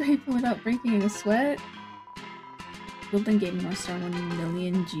skyscraper without breaking a sweat. Building gave North Star 1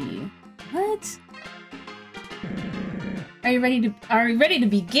 million G. What? Are you ready to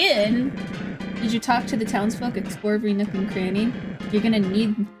begin? Did you talk to the townsfolk, explore every nook and cranny? You're gonna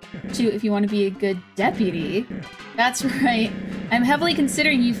need to if you want to be a good deputy. That's right. I'm heavily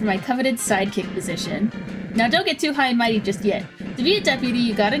considering you for my coveted sidekick position. Now don't get too high and mighty just yet. To be a deputy,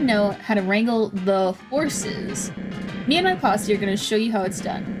 you gotta know how to wrangle the horses. Me and my posse are gonna show you how it's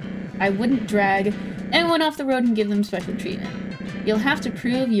done. I wouldn't drag anyone off the road and give them special treatment. You'll have to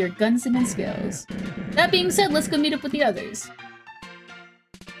prove your gunsmithing skills. That being said, let's go meet up with the others.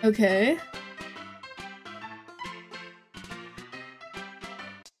 Okay.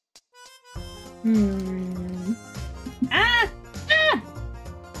 Ah! Ah!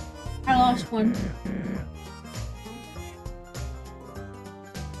 I lost one.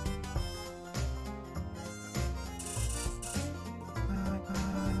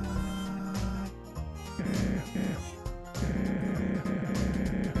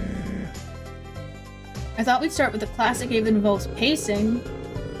 I thought we'd start with a classic game that involves pacing.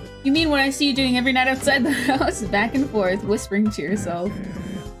 You mean what I see you doing every night outside the house? Back and forth, whispering to yourself.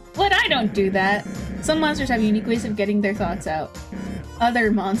 What? I don't do that. Some monsters have unique ways of getting their thoughts out.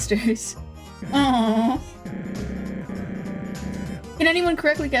 Other monsters. Aww. Can anyone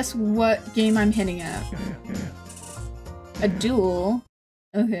correctly guess what game I'm hinting at? A duel?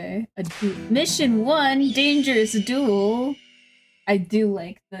 Okay, a duel. Mission 1, Dangerous Duel. I do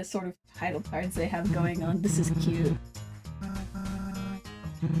like the sort of title cards they have going on. This is cute.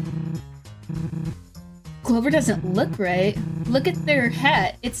 Clover doesn't look right. Look at their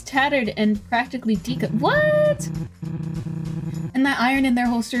hat. It's tattered and practically decut. What? And that iron in their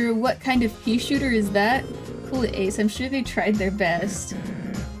holster, what kind of pea shooter is that? Cool, Ace. I'm sure they tried their best.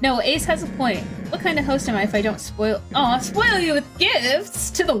 No, Ace has a point. What kind of host am I if I don't spoil- Aw, spoil you with gifts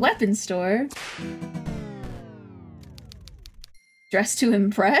to the weapon store. Dressed to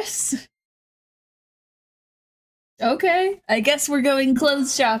impress? Okay, I guess we're going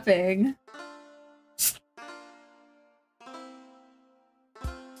clothes shopping.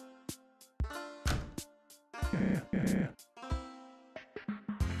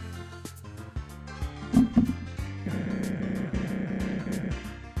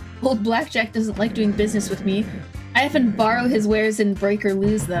 Old Blackjack doesn't like doing business with me. I often borrow his wares and break or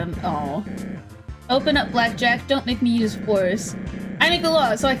lose them. Oh. Open up, Blackjack. Don't make me use force. I make the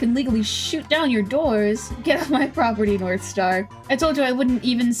law so I can legally shoot down your doors. Get off my property, North Star. I told you I wouldn't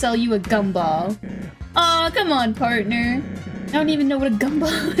even sell you a gumball. Aw, come on, partner. I don't even know what a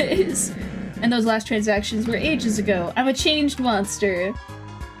gumball is. And those last transactions were ages ago. I'm a changed monster.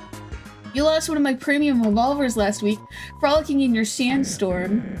 You lost one of my premium revolvers last week, frolicking in your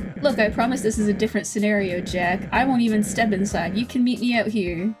sandstorm. Look, I promise this is a different scenario, Jack. I won't even step inside. You can meet me out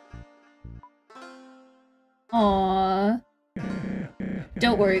here. Aww.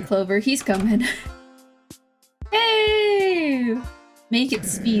 Don't worry, Clover. He's coming. Hey! Make it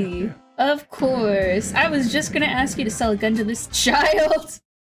speedy. Of course. I was just gonna ask you to sell a gun to this child.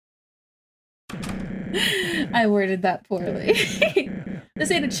 I worded that poorly. This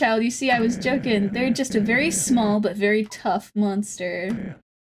ain't a child, you see, I was joking. They're just a very small but very tough monster.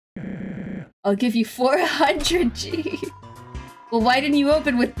 I'll give you 400 G. Well, why didn't you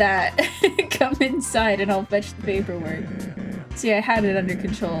open with that? Come inside and I'll fetch the paperwork. See, I had it under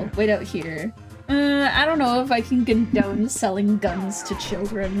control. Wait out here. I don't know if I can condone selling guns to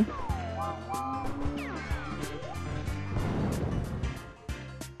children.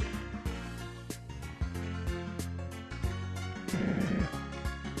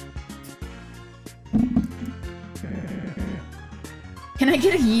 Can I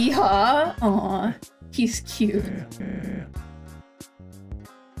get a yeehaw? Aw, he's cute.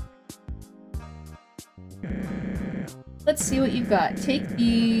 Let's see what you got. Take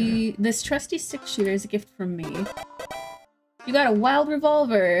this trusty 6-shooter as a gift from me. You got a wild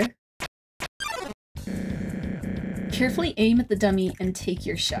revolver. Carefully aim at the dummy and take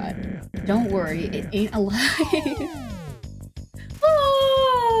your shot. Don't worry, it ain't alive.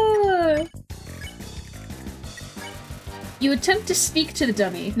 Ah! You attempt to speak to the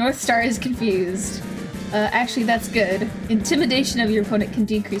dummy. North Star is confused. Actually, that's good. Intimidation of your opponent can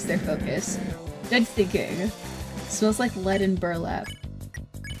decrease their focus. Good thinking. Smells like lead and burlap.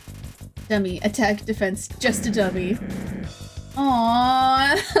 Dummy. Attack, defense. Just a dummy.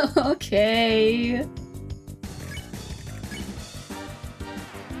 Aww. Okay.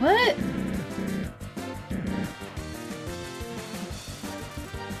 What?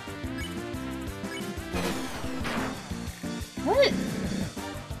 What?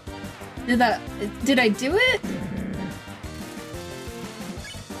 Did I do it?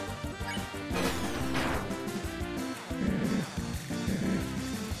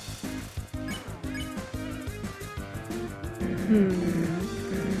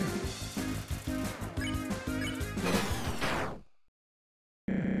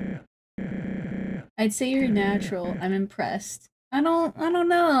 I'd say you're natural. I'm impressed. I don't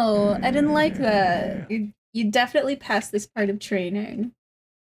know. I didn't like that. You definitely passed this part of training.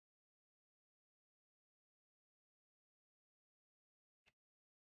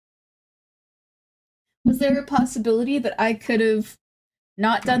 Was there a possibility that I could have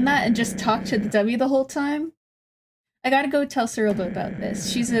not done that and just talked to the W the whole time? I gotta go tell Cyrilba about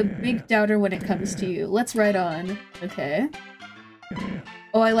this. She's a big doubter when it comes to you. Let's ride on. Okay.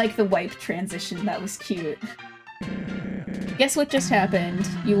 Oh, I like the wipe transition. That was cute. Guess what just happened?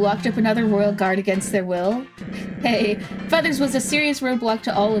 You locked up another royal guard against their will? Hey, Feathers was a serious roadblock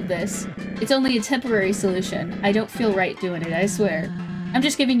to all of this. It's only a temporary solution. I don't feel right doing it, I swear. I'm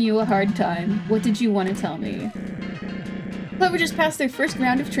just giving you a hard time. What did you want to tell me? Clover just passed their first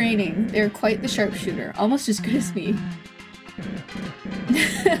round of training. They're quite the sharpshooter, almost as good as me.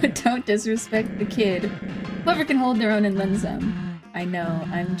 Don't disrespect the kid. Clover can hold their own and then some. I know,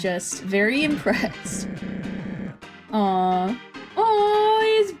 I'm just very impressed. Aww.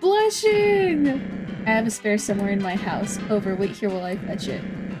 Aww, he's blushing! I have a spare somewhere in my house. Over, wait here while I fetch it.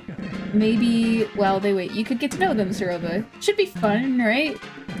 Maybe while they wait, you could get to know them, Cyrilba. Should be fun, right?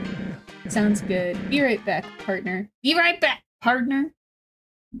 Sounds good. Be right back, partner. Be right back, partner!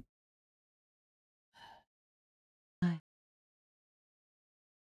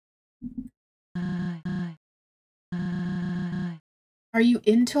 Are you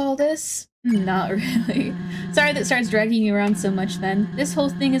into all this? Not really. Sorry that starts dragging you around so much then. This whole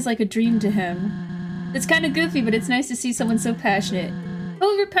thing is like a dream to him. It's kind of goofy, but it's nice to see someone so passionate.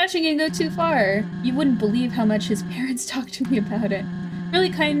 However, passion can go too far. You wouldn't believe how much his parents talk to me about it. Really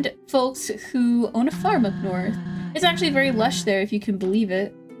kind folks who own a farm up north. It's actually very lush there, if you can believe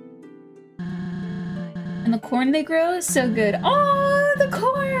it. And the corn they grow is so good. Oh, the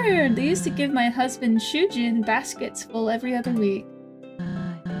corn! They used to give my husband Shujin baskets full every other week.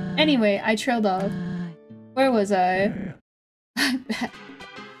 Anyway, I trailed off. Where was I?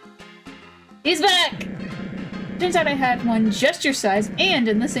 He's back! Turns out I had one just your size and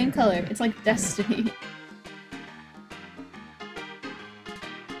in the same color. It's like destiny.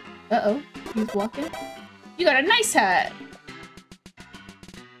 Uh-oh. He's walking. You got a nice hat!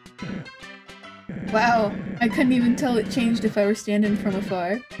 Wow, I couldn't even tell it changed if I were standing from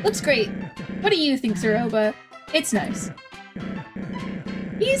afar. Looks great! What do you think, Cyrilba? It's nice.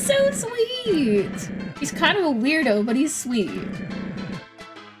 He's so sweet! He's kind of a weirdo, but he's sweet.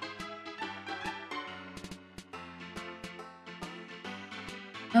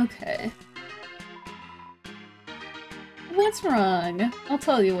 Okay. What's wrong? I'll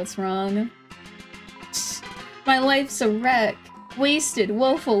tell you what's wrong. My life's a wreck. Wasted,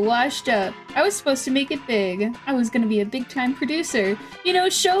 woeful, washed up. I was supposed to make it big. I was gonna be a big-time producer. You know,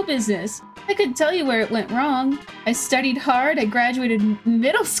 show business. I couldn't tell you where it went wrong. I studied hard, I graduated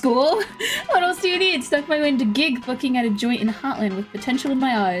middle school. What else do you need? Stuck my way into gig booking at a joint in Hotland with potential in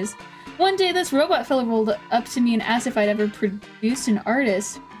my eyes. One day this robot fella rolled up to me and asked if I'd ever produced an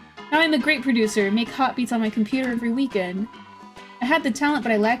artist. Now I'm a great producer, make hot beats on my computer every weekend. I had the talent,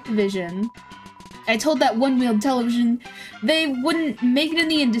 but I lacked the vision. I told that one-wheeled television they wouldn't make it in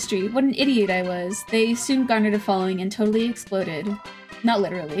the industry. What an idiot I was. They soon garnered a following and totally exploded. Not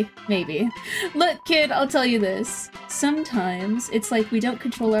literally. Maybe. Look, kid, I'll tell you this. Sometimes, it's like we don't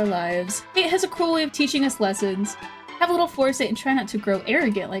control our lives. Fate has a cruel way of teaching us lessons. Have a little foresight and try not to grow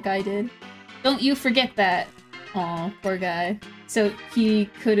arrogant like I did. Don't you forget that. Aw, poor guy. So he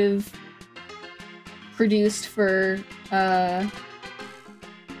could have produced for, oh,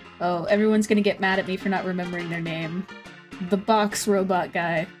 everyone's gonna get mad at me for not remembering their name. The box robot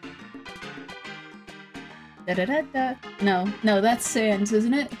guy. Da-da-da-da. No, that's Sans,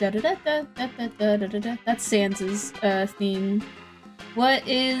 isn't it? Da-da-da-da-da-da-da-da-da. That's Sans's, theme. What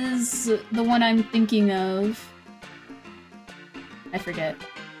is the one I'm thinking of? I forget.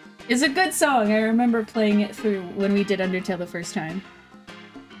 It's a good song. I remember playing it through when we did Undertale the first time.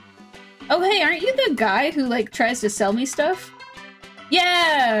 Oh hey, aren't you the guy who, like, tries to sell me stuff?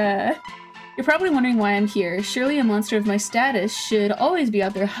 Yeah! You're probably wondering why I'm here. Surely a monster of my status should always be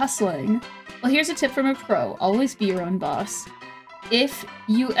out there hustling. Well, here's a tip from a pro. Always be your own boss. If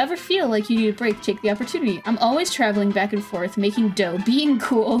you ever feel like you need a break, take the opportunity. I'm always traveling back and forth, making dough, being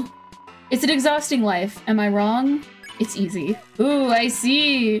cool. It's an exhausting life. Am I wrong? It's easy. Ooh, I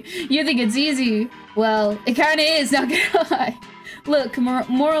see. You think it's easy. Well, it kinda is, not gonna lie. Look,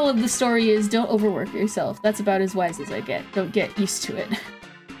 moral of the story is don't overwork yourself. That's about as wise as I get. Don't get used to it.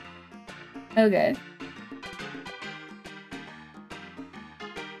 Okay.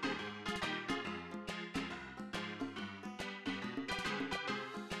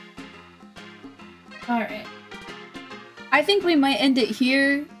 Alright. I think we might end it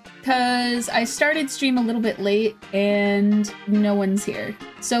here, because I started stream a little bit late, and no one's here.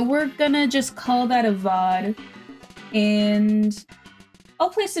 So we're gonna just call that a VOD, and I'll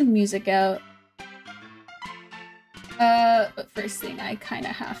play some music out. But first thing, I kinda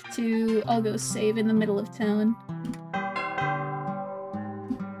have to... I'll go save in the middle of town.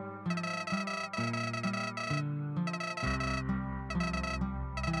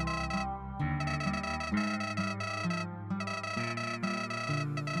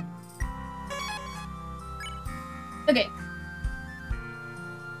 Okay.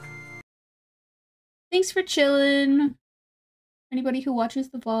 Thanks for chilling. Anybody who watches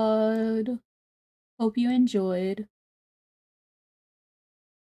the VOD, hope you enjoyed.